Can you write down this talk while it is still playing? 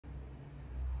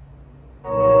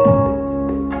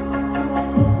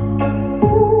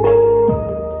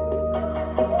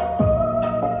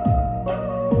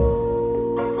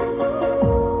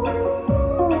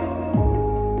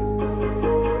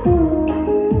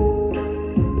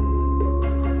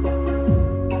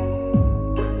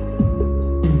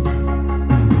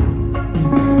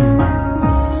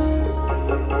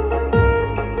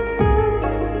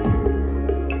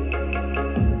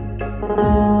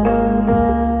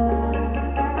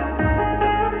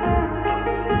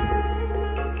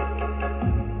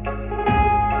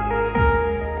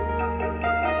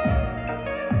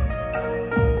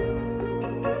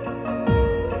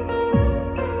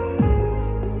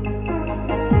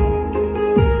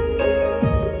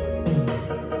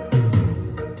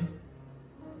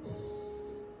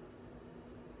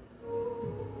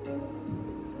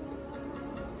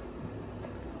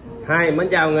Hi, mến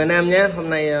chào người anh em nhé. Hôm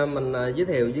nay mình giới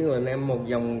thiệu với người anh em một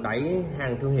dòng đẩy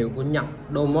hàng thương hiệu của Nhật,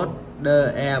 Domus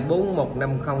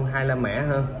DE41502 mẻ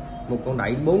ha. Một con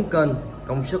đẩy 4 kênh,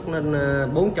 công suất lên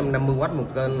 450W một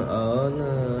kênh ở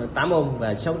 8 ohm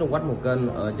và 600W một kênh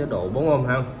ở chế độ 4 ohm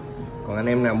ha. Còn anh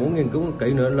em nào muốn nghiên cứu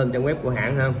kỹ nữa lên trang web của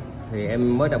hãng ha, thì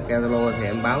em mới đọc catalog thì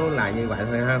em báo lại như vậy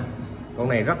thôi ha. Con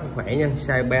này rất là khỏe nha,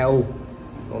 size 3U.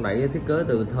 Con đẩy thiết kế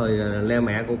từ thời Le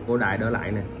Mẹ của cổ đại đỡ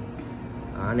lại nè.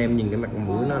 Anh em nhìn cái mặt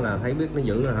mũi nó là thấy biết nó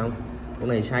dữ rồi không. Con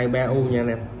này size 3U nha anh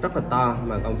em, rất là to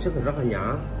mà công suất rất là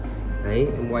nhỏ. Đấy,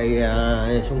 em quay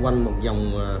xung quanh một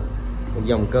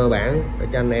vòng cơ bản để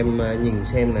cho anh em nhìn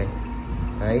xem này.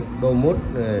 Đấy, Domus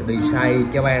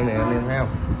design cha ban này anh em thấy không.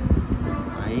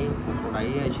 Đấy, một con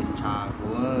đẩy xịn sò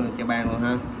của cha ban luôn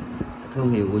ha, thương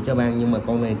hiệu của cha ban, nhưng mà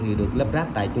con này thì được lắp ráp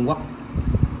tại Trung Quốc.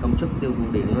 Công suất tiêu thụ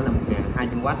điện nó là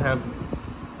 1200W ha.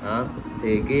 Đó,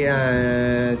 thì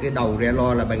cái đầu re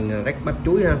lo là bằng rách bắp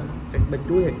chuối ha, rách bắp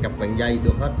chuối hay cặp vàng dây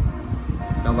được hết.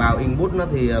 Đầu vào input nó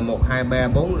thì 1, 2, 3,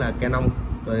 4 là canon,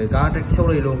 rồi có rách số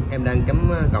ly luôn. Em đang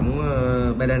cắm cổng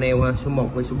pedal ha, số 1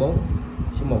 với số 4,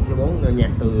 số 1 số 4 nhạc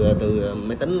từ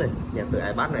máy tính này, nhạc từ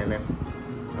iPad này anh em.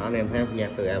 Đó, anh em thấy nhạc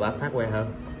từ iPad phát qua ha.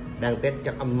 Đang test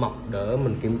chất âm mộc đỡ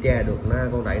mình kiểm tra được nó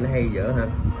con đẩy nó hay dở ha,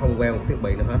 không quen một thiết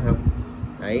bị nào hết ha.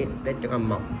 Đấy, test chất âm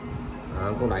mộc.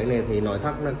 Con đẩy này thì nội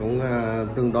thất nó cũng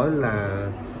tương đối là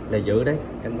dữ đấy.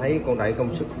 Em thấy con đẩy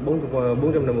công suất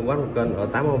 450W một kênh ở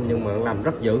 8 ohm nhưng mà nó làm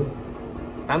rất dữ.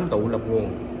 8 tụ lập nguồn.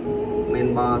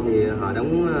 Main bar thì họ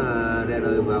đóng ra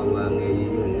đời vào ngày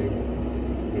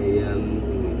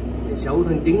 6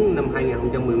 tháng 9 năm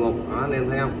 2011. Đó, anh em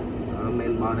thấy không? Đó,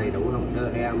 main bar đầy đủ không?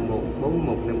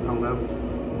 DE44150 không?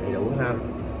 Đầy đủ ha.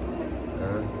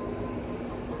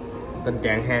 Tình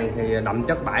trạng hàng thì đậm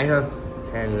chất vải ha.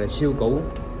 Hàng siêu cũ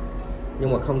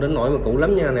nhưng mà không đến nỗi mà cũ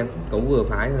lắm nha anh em, cũ vừa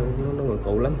phải hơn, nó còn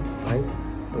cũ lắm. Đấy,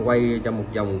 quay cho một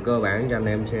vòng cơ bản cho anh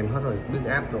em xem hết rồi, biết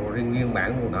áp rồi, riêng nguyên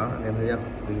bản luôn đó anh em thấy không,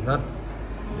 riêng hết,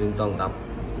 riêng toàn tập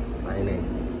đây này.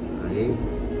 Đấy,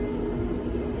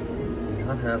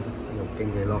 hết ha. Một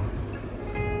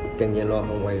kênh dây lo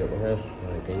không quay được ha, rồi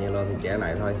kênh dây lo thì trả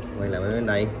lại thôi, quay lại bên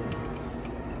đây.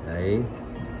 Đấy,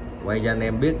 quay cho anh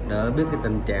em biết đỡ biết cái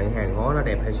tình trạng hàng hóa nó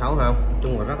đẹp hay xấu không.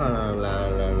 Chung là rất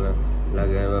là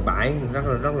bãi,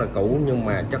 rất là cũ nhưng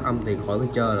mà chất âm thì khỏi phải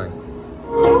chơi rồi.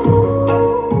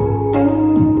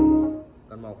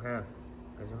 Kênh 1 ha,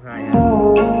 kênh số 2 ha,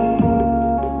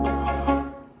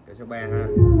 kênh số 3 ha.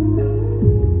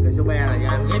 Kênh số 3 là do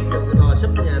em ghép vô cái lo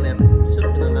sub nha anh em, sub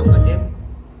cho nên nó không có chép.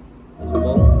 Số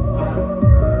 4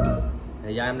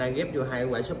 thì do em đang ghép vô hai cái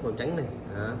quả sub màu trắng này.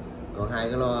 Còn hai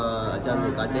cái lo ở trên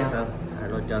thì có chép không? Hai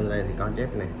lo trên đây thì có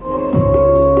chép này.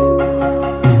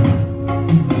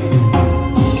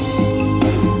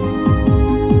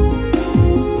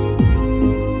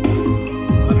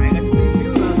 Mở đẩy có chút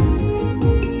xíu thôi.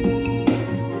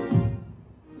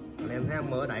 Anh em thấy không?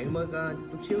 Mở đẩy mới có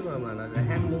chút xíu thôi mà đã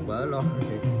hát muốn vỡ lo.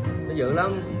 Nó dữ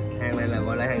lắm. Hàng này là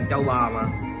gọi là hàng trâu bò mà.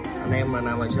 Anh em mà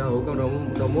nào mà sở hữu con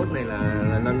Domus này là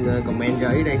lên comment cho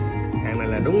ý đi. Hàng này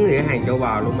là đúng nghĩa hàng châu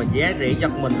bò luôn, mà giá rẻ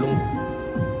giật mình luôn,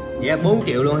 giá 4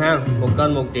 triệu luôn ha. Một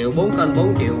kênh 1 triệu, 4 kênh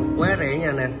 4 triệu, quá rẻ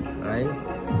nha nè. Đấy,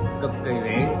 cực kỳ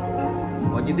rẻ.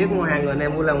 Mọi chi tiết mua hàng người anh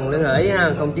em vui lòng liên hệ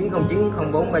ha, 0909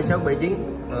 04 3679.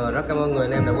 Rất cảm ơn người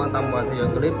anh em đã quan tâm và theo dõi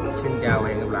clip. Xin chào và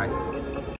hẹn gặp lại.